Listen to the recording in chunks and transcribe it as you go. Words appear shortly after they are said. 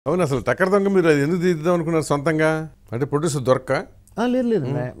అవును, అసలు టక్కరి దొంగ మీరు అది ఎందుకు తీద్దాం అనుకున్నారు సొంతంగా? అంటే ప్రొడ్యూసర్ దొరక్క? లేదు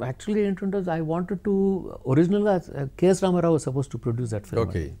యాక్చువల్లీ ఏంటంటే ఐ వాంటెడ్ టు ఒరిజినల్గా KS Ramarao suppose to produce that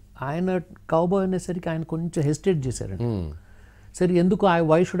film. ఆయన కౌబాయ్ అనేసరికి ఆయన కొంచెం హెసిటేట్ చేశారండి. సరే ఎందుకు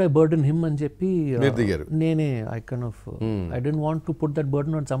why should I burden him అని చెప్పి నేనే I kind of I don't want to put that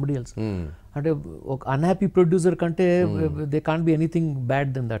burden on somebody else. అంటే ఒక అన్హ్యాపీ ప్రొడ్యూసర్ కంటే they can't be anything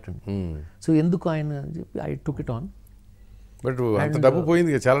bad then that అండి. సో ఎందుకు ఆయన చెప్పి I took it on. But అంత డబ్బు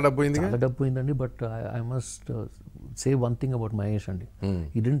పోయింది, చాలా డబ్బు పోయింది. చాలా డబ్బు పోయిందండి. But I must say one thing about Mahesh అండి,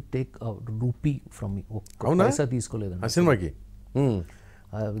 he didn't take rupee from మీ. ఒక్క పైసా తీసుకోలేదండి ఆ సినిమాకి.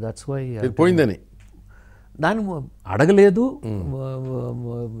 దట్స్ వై పోయిందని దాన్ని అడగలేదు.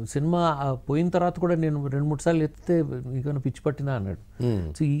 సినిమా పోయిన తర్వాత కూడా నేను 2-3 సార్లు ఎత్తితే నీకన్నా పిచ్చి పట్టినా అన్నాడు.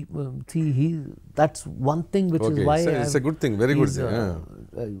 That's one thing which is why it's a good thing, very good.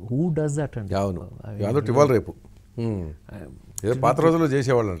 Who does that అండి? అవును, అదొకటి ఇవాళ రేపు పాత రోజుల్లో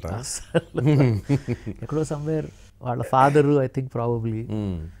చేసేవాళ్ళంట. ఎక్కడో సమ్వేర్ వాళ్ళ ఫాదరు ఐ థింక్ ప్రాబబ్లీ.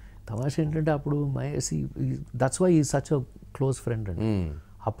 తమాషా ఏంటంటే అప్పుడు మహేష్, దట్స్ వై ఈ సచ్ అ క్లోజ్ ఫ్రెండ్ అండి.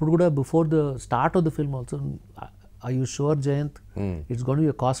 అప్పుడు కూడా before the start of the film also, I you sure Jayant it's gonna be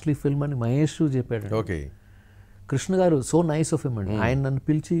a costly film అని మహేష్ చెప్పాడు. ఓకే, కృష్ణ గారు సో నైస్ ఆఫ్ హిమ్ అండి. ఆయన నన్ను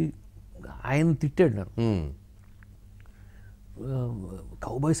పిలిచి ఆయన తిట్టాడు నన్ను,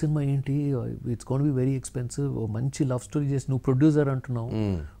 కౌబాయ్ సినిమా ఏంటి, it's gonna be very expensive, మంచి లవ్ స్టోరీ చేసి నువ్వు ప్రొడ్యూసర్ అంటున్నావు,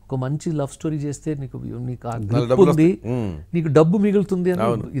 ఒక మంచి లవ్ స్టోరీ చేస్తే నీకు డబ్బు ఉంది, నీకు డబ్బు మిగులుతుంది అని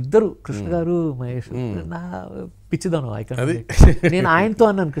ఇద్దరు, కృష్ణ గారు మహేష్. నా పిచ్చిదాను నేను ఆయనతో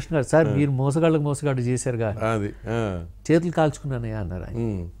అన్నాను, కృష్ణ గారు సార్ మీరు మోసగాళ్ళకి మోసగాడు చేశారుగా, చేతులు కాల్చుకున్నానయ్యా అన్నారు ఆయన.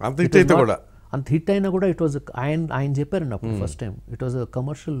 అంత హిట్ అయినా కూడా ఇట్ వాజ్ ఆయన చెప్పారండి అప్పుడు first time, it was a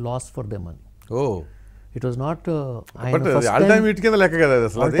commercial loss for them అని. It was not all time hit కింద లెక్క కదా,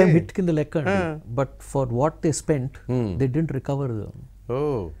 ఆల్ టైమ్ హిట్ కింద లెక్క అండి. But for what they spent they didn't recover.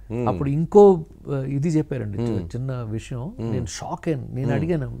 అప్పుడు ఇంకో ఇది చెప్పారండి, చిన్న విషయం, నేను షాక్ అయ్యాను. నేను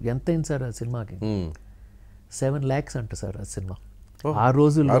అడిగాను ఎంత అయింది సార్ ఆ సినిమాకి, 7 lakhs అంట సార్ ఆ సినిమా. ఆ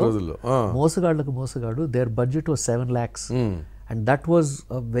రోజుల్లో మోసగాళ్ళకు మోసగాడు there budget was 7 lakhs and that was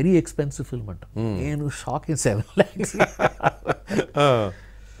a very expensive film అంట. నేను షాక్ అయ్యాను, 7 lakhs.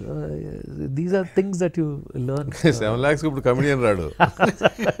 These are things that you learn. 7 lakhs ఇప్పుడు కమెడియన్ రాడు.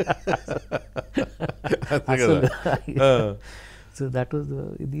 So that was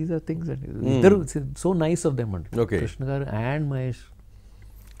these are things that ఇద్దరు so nice of them అండి, కృష్ణ గారు and Mahesh.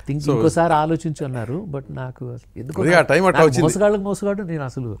 Think ఇంకోసారి ఆలోచించి అన్నారు. బట్ నాకు ఎందుకు మోసగాడు నేను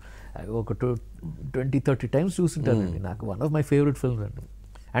అసలు ఒక 20-30 times చూస్తుంటానండి. నాకు one of my favourite films అండి.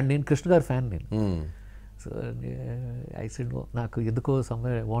 అండ్ నేను కృష్ణ గారు ఫ్యాన్ నేను. సో ఐ సెడ్ నాకు ఎందుకో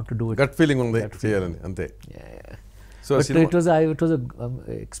somewhere I want to do it, gut feeling ఉంది చేయాలని అంతే. So it was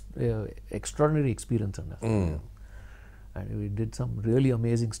extraordinary experience అండి. And we did some really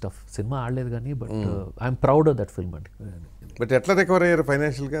amazing stuff. Cinema ఆడలేదు కానీ but I'm proud of that film అండి. బట్ ఎట్లా రికవర్ అయ్యారు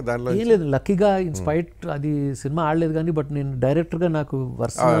ఫైనాన్షియల్గా? దానిలో ఏం లేదు, లక్కీగా ఇన్స్పైట్ అది సినిమా ఆడలేదు కానీ బట్ నేను డైరెక్టర్గా నాకు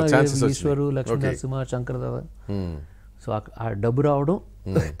వర్ష ఈశ్వరు, లక్ష్మీ నరసింహ, శంకర్ దాదా, సో ఆ డబ్బు రావడం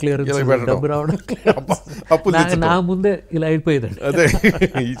క్లియరెన్స్, డబ్బు రావడం నా ముందే ఇలా అయిపోయేదండి. అదే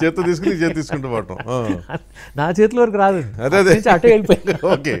ఈ చేతితో తీసుకుని ఈ చేతి తీసుకుంటూ పోవటం నా చేతుల వరకు రాదండి, అదే అటే వెళ్ళిపోయింది.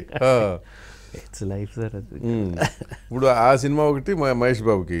 Okay, it's life sir. ఇప్పుడు ఆ సినిమా ఒకటి మహేష్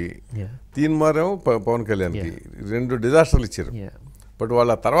బాబుకి, తీన్ మార్ ఏమో పవన్ కళ్యాణ్కి, 2 డిజాస్టర్లు ఇచ్చారు. బట్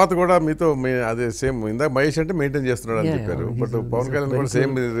వాళ్ళ తర్వాత కూడా మీతో అదే సేమ్, ఇందాక మహేష్ అంటే మెయింటైన్ చేస్తున్నాడు అని చెప్పారు, బట్ పవన్ కళ్యాణ్ కూడా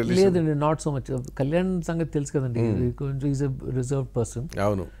సేమ్ రిలీజ్ లేదండి. Not so much. కళ్యాణ్ సంగతి తెలుసు కదండి, కొంచెం ఈజ్ ఎ రిజర్వ్డ్ పర్సన్.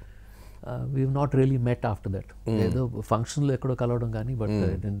 అవును, we not really met after that. ఏదో ఫంక్షన్లో ఎక్కడో కలవడం కానీ, బట్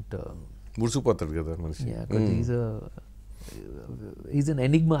మురిసిపోతాడు కదా మనిషి. He's an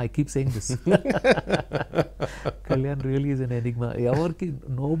enigma, I keep saying this. Kalyan really is an enigma.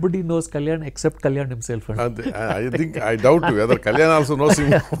 Nobody knows Kalyan except Kalyan himself. I think, I doubt whether Kalyan also knows him.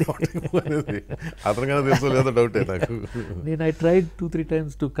 Adrangana teluso ledo doubt e naku. I tried 2-3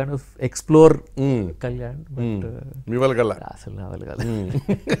 times to kind of explore Kalyan, but మీ వల్ల కల్లా అసలు నా వల్ల కాదు.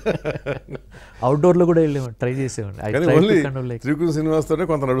 Outdoor లో కూడా వెళ్ళాము, try చేసాము. I tried to kind of like త్రికుణ శ్రీనివాస్తోనే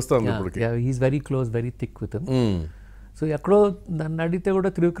కొంత నడుస్తుంది ఇప్పటికి. Yeah, he's very close, very thick with him. So ఎక్కడో నన్ను అడిగితే కూడా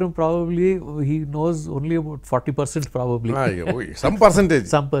Trivikram probably he knows only about 40% probably, some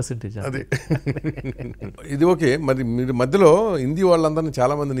percentage అదే. ఇది ఓకే. మరి మీరు మధ్యలో హిందీ వాళ్ళందరినీ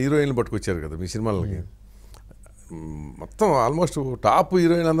చాలా మందిని హీరోయిన్లు పట్టుకొచ్చారు కదా మీ సినిమాలకి, మొత్తం ఆల్మోస్ట్ టాప్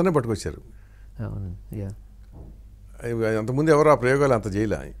హీరోయిన్ అందరినీ పట్టుకొచ్చారు. అంతకుముందు ఎవరు ఆ ప్రయోగాలు అంత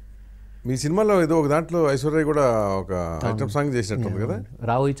చేయలే. మీ సినిమాలో ఏదో ఒక దాంట్లో ఐశ్వర్య కూడా ఒక ఐటమ్ సాంగ్ చేసినట్టుంది కదా,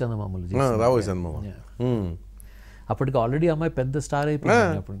 రావోయి చందమామలు. అప్పటికి ఆల్రెడీ అమ్మాయి పెద్ద స్టార్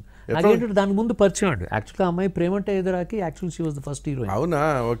అయిపోయింది. అప్పుడు నాకేంటంటే దాని ముందు పరిచయం అండి. యాక్చువల్గా అమ్మాయి ప్రేమంటే ఎదురాకి actual she was the first heroine. అవునా?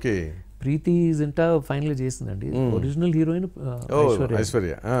 ఓకే. ప్రీతి జింటా ఫైనల్ చేసిందండి. Original heroine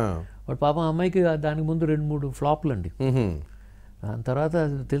Aishwarya. బట్ పాపం అమ్మాయికి దానికి ముందు 2-3 ఫ్లాప్లు అండి. దాని తర్వాత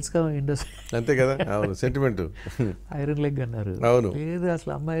తెలుసుగా ఇండస్ట్రీ అంతే కదా, అవును, సెంటిమెంట్ ఐరన్ లెగ్ అన్నారు. అవును, లేదు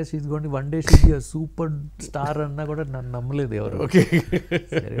అసలు అమ్మాయి షీజ్గోండి one day she's super star అన్నా కూడా నన్ను నమ్మలేదు ఎవరు. ఓకే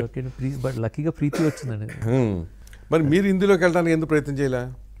సరే ఓకే, బట్ లక్కీగా ప్రీతి వచ్చిందండి. మరి మీరు ఇందులోకి వెళ్ళడానికి ఎందుకు ప్రయత్నం చేయలే?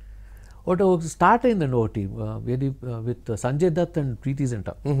 ఒకటి స్టార్ట్ అయిందండి ఒకటి ఏది with Sanjay Dutt and Preethi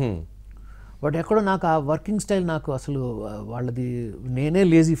Zinta. But ఎక్కడో నాకు ఆ వర్కింగ్ స్టైల్ నాకు అసలు వాళ్ళది, నేనే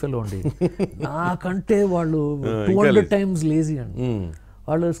లేజీ ఫెలో అండి. నాకంటే వాళ్ళు 200 times లేజీ అండి.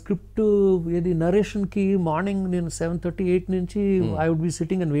 వాళ్ళ స్క్రిప్ట్ ఏది నరేషన్కి మార్నింగ్ నేను 7:30-8 నుంచి I would be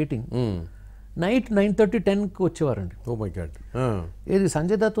sitting and waiting. Night 9:30-10కి వచ్చేవారండి. Oh my God. ఏది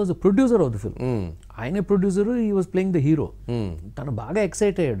Sanjay Dutt was producer of the film. ఆయనే producer, he was playing the hero. తను బాగా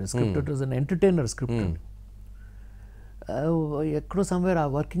ఎక్సైట్ అయ్యాడు. Script it was an entertainer script. ఎక్కడో సమ్వేర్ ఆ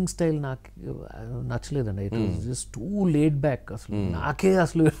వర్కింగ్ స్టైల్ నాకు నచ్చలేదండి. It was just two laid back. అసలు నాకే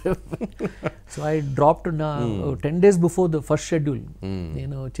అసలు సో ఐ డ్రాప్డ్ నా 10 days before the first schedule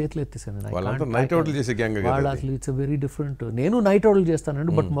నేను చేతులు ఎత్తేసాను. వాళ్ళు అసలు ఇట్స్ వెరీ డిఫరెంట్. నేను నైట్ అవుట్లు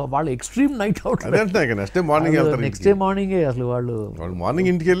చేస్తానండి, బట్ వాళ్ళు extreme night out. Next day మార్నింగే అసలు వాళ్ళు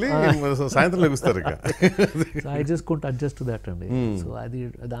మార్నింగ్ ఇంటికి వెళ్ళి సాయంత్రం లెగుస్తారు. I just could adjust to that అండి. సో అది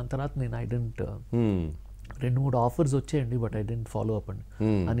దాని తర్వాత నేను ఐ డెంట్ 2-3 ఆఫర్స్ వచ్చాయండి, but I dent follow up అండి.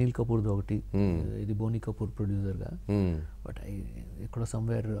 అనిల్ కపూర్ది ఒకటి, ఇది బోనీ కపూర్ ప్రొడ్యూసర్గా. బట్ ఐ ఎక్కడో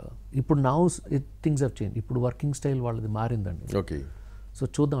సమ్వేర్ ఇప్పుడు నౌ థింగ్స్ హవ్ చేంజ్. ఇప్పుడు వర్కింగ్ స్టైల్ వాళ్ళది మారిందండి. ఓకే, సో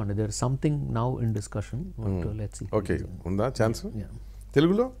చూద్దామండి. There is something now in discussion. Let's see. Okay, ఉందా ఛాన్స్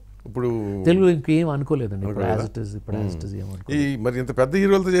తెలుగులో? ఇప్పుడు తెలుగులో ఇంకేం అనుకోలేదండి. ఇప్పుడు యాజ్ ఇట్ ఇస్ ఈ మరి ఇంత పెద్ద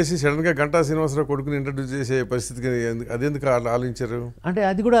హీరోలతో చేసి సడన్ గా గంటా శ్రీనివాసరావు కొడుకుని ఇంట్రడ్యూస్ చేసే పరిస్థితికి అదెందుకు ఆలోచించారు? అంటే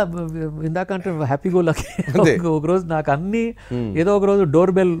అది కూడా ఇందాకంటే హ్యాపీ గో లక్కీ. ఒక రోజు నాకు అన్ని ఏదో ఒక రోజు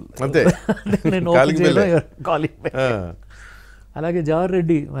డోర్ బెల్ అంతే, నేను కాలింగ్ బెల్. అలాగే జవహర్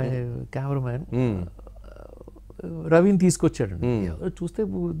రెడ్డి కెమెరామ్యాన్ రవిని తీసుకొచ్చాడు. చూస్తే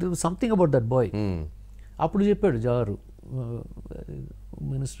సంథింగ్ అబౌట్ దట్ బాయ్. అప్పుడు చెప్పాడు జవహర్,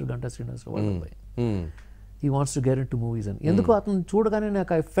 మినిస్టర్ గంటా శ్రీనివాసరావు వాళ్ళ అబ్బాయి, he wants to get into movies అని. ఎందుకు అతను చూడగానే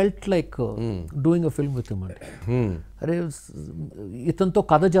నాకు I felt like doing a film with him అంటే. అరే ఇతనితో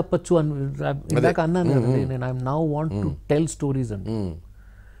కథ చెప్పచ్చు అని ఇందాక అన్నాను కదండి, నేను I now want to tell stories అండి.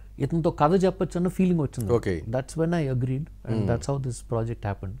 ఇతనితో కథ చెప్పచ్చు అన్న ఫీలింగ్ వచ్చింది. That's when I agreed and that's how this project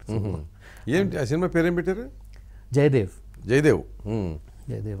happened. ఏంటి ఆ సినిమా పేరు ఏం పెట్టారు? జయదేవ్. జయదేవ్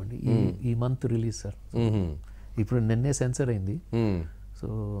అండి. ఈ మంత్ రిలీజ్ సార్. ఇప్పుడు నిన్నే సెన్సర్ అయింది. సో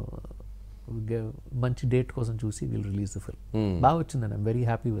మంచి డేట్ కోసం చూసి విల్ రిలీజ్ ద ఫిల్మ్. బాగా వచ్చిందండి, I'm very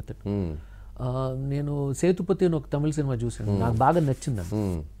happy with it. నేను సేతుపతి అని ఒక తమిళ సినిమా చూసాను, నాకు బాగా నచ్చిందండి.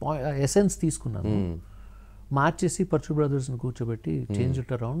 ఎసెన్స్ తీసుకున్నాను, మార్చేసి పర్చు బ్రదర్స్ని కూర్చోబెట్టి చేంజ్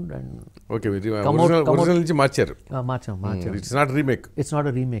ఇట్ అరౌండ్ అండ్ మార్చారు. It's not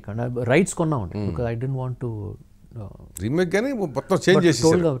a remake and rights కొన్నామండి. Because I don't want to remake గానీ మొత్తం చేంజ్ చేసి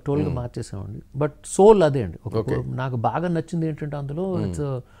టోల్గా మార్చేసామండి. బట్ సోల్ అదే అండి. నాకు బాగా నచ్చింది ఏంటంటే అందులో ఇట్స్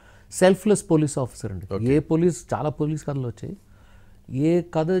సెల్ఫ్లెస్ పోలీస్ ఆఫీసర్ అండి. ఏ పోలీస్, చాలా పోలీస్ కథలు వచ్చాయి, ఏ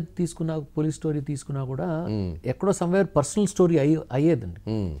కథ తీసుకున్నా, పోలీస్ స్టోరీ తీసుకున్నా కూడా ఎక్కడో సమ్వేర్ పర్సనల్ స్టోరీ అయ్యేదండి.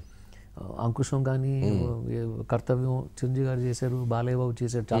 అంకుశం కానీ, కర్తవ్యం చిరంజీవి గారు చేశారు, బాలయ్య బాబు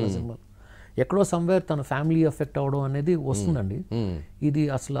చేశారు చాలా సినిమాలు. ఎక్కడో సమ్వేర్ తన ఫ్యామిలీ ఎఫెక్ట్ అవ్వడం అనేది వస్తుందండి. ఇది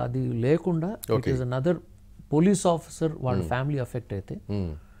అసలు అది లేకుండా it is another police officer వాళ్ళ ఫ్యామిలీ ఎఫెక్ట్ అయితే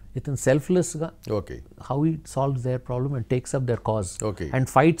ఇతను సెల్ఫ్లెస్గా how he solves there problem and takes up there cause and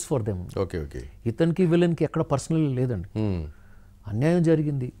fights for them. ఇతనికి విలన్కి ఎక్కడ పర్సనల్ లేదండి. అన్యాయం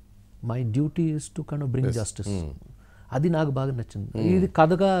జరిగింది, my duty is to kind of bring justice. అది నాకు బాగా నచ్చింది. ఇది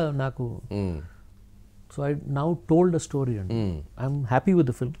కథగా నాకు. So I now told a story అండి. I'm happy with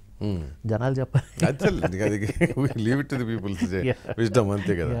the film. జనాలు చెప్పాలి, అంతే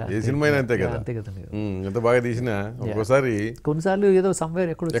కదా, ఏ సినిమా అయినా అంతే కదా. ఎంత బాగా తీసినా ఒక్కోసారి కొన్నిసార్లు ఏదో సమ్వేర్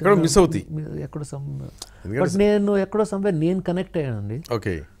ఎక్కడో మిస్ అవుతాయి. బట్ నేను ఎక్కడో సమ్వేర్ నేను కనెక్ట్ అయ్యానండి.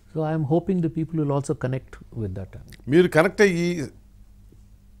 Okay, so I'm hoping the people will also connect with that. మీరు కనెక్ట్ అయ్యి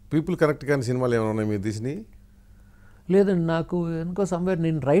పీపుల్ కనెక్ట్ కాని సినిమాలు ఏమైనా ఉన్నాయి మీరు తీసినాయి? లేదండి, నాకు ఎందుకో సమ్వేర్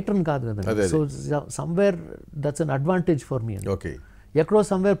నేను రైటర్ని కాదు కదండి. So somewhere that's an advantage for me. Okay, ఎక్కడో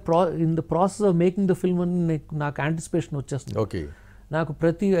somewhere in the process of making the film అని నాకు యాంటిసిపేషన్ వచ్చేస్తుంది. ఓకే, నాకు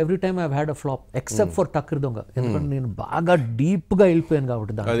every time I had a flop except for టక్కరి దొంగ. ఎందుకంటే నేను బాగా డీప్గా వెళ్ళిపోయాను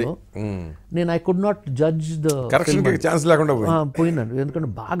కాబట్టి దాంట్లో నేను I could not judge the chance లేకుండా పోయిందండి.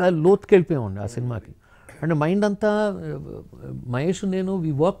 ఎందుకంటే బాగా లోతుకి వెళ్ళిపోయామండి ఆ సినిమాకి. అంటే మైండ్ అంతా మహేష్ నేను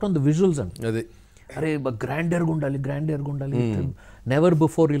వి వర్క్ ఆన్ ద విజువల్స్ అండి. అదే అరే గ్రాండియర్గా ఉండాలి, నెవర్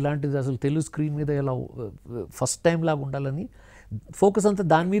బిఫోర్ ఇలాంటిది అసలు తెలుగు స్క్రీన్ మీద ఇలా ఫస్ట్ టైం లాగా ఉండాలని ఫోకస్ అంతా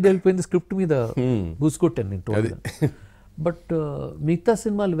దాని మీద వెళ్ళిపోయింది, స్క్రిప్ట్ మీద బూసుకొట్టాను నేను టోటల్గా. బట్ మిగతా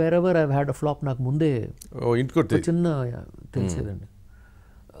సినిమాలు wherever I had a flop నాకు ముందే చిన్న తెలిసేదండి.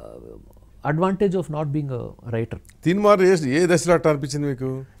 Advantage of not being a writer. తీన్ మార్ ఏ దశలో అట్లా అనిపించింది మీకు?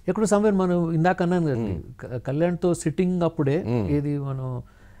 ఎక్కడో సమ్వేర్ మనం ఇందాక అన్నాను కదండి, కళ్యాణ్తో సిట్టింగ్ అప్పుడే ఏది మనం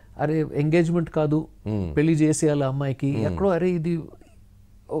అరే ఎంగేజ్మెంట్ కాదు పెళ్లి చేసేయాలి అమ్మాయికి, ఎక్కడో అరే ఇది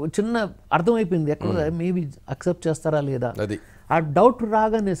చిన్న అర్థమైపోయింది, ఎక్కడో మేబీ అక్సెప్ట్ చేస్తారా లేదా ఆ డౌట్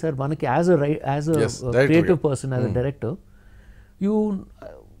రాగానే సార్ మనకి as a creative person, as a director you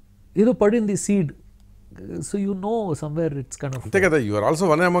ఏదో పడింది seed. So you know somewhere it's kind of. అంతే కదా, you are also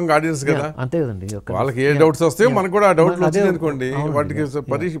one among audience కదా. అంతే కదండి, వాళ్ళకి ఏ డౌట్స్ వస్తే మనకు కూడా ఆ డౌట్ వచ్చింది అనుకోండి, వాటికి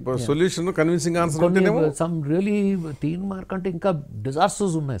సొల్యూషన్ కన్విన్సింగ్ ఆన్సర్ ఉంటేనేమో. సమ్ రియలీ తీన్ మార్క్ అంటే ఇంకా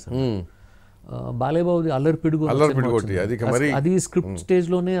డిజాస్టర్స్ ఉన్నాయి సార్. బాలేబాబుది అల్లరి పిడుగు, అది స్క్రిప్ట్ స్టేజ్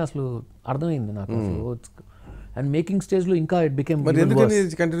లోనే అసలు అర్థమైంది నాకు. అండ్ మేకింగ్ స్టేజ్లో ఇంకా ఇట్ బికేమ్.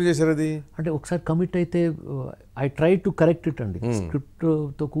 కంటిన్యూ చేశారు అది అంటే ఒకసారి కమిట్ అయితే I try to correct it అండి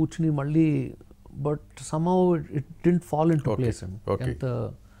స్క్రిప్ట్తో కూర్చుని మళ్ళీ, but somehow it didn't fall in to place అండి. ఎంత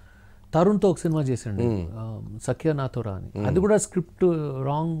తరుణ్తో ఒక సినిమా చేసండి సఖ్య నాతో రా అని, అది కూడా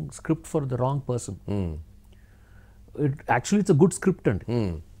wrong script for the wrong person. It actually it's a good script అండి,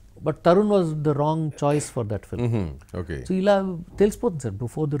 but Tarun was the wrong choice for that film. So ఇలా తెలిసిపోతుంది sir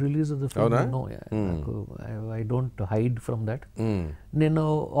before the release of the film. No, I don't hide from that. నేను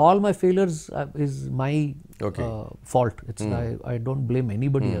all my failures is my fault. It's I don't blame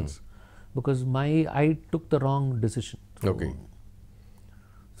anybody else because I took the wrong decision.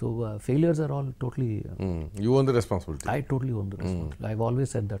 So failures are all totally you own the responsibility. I totally own the responsibility. I've always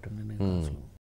said that in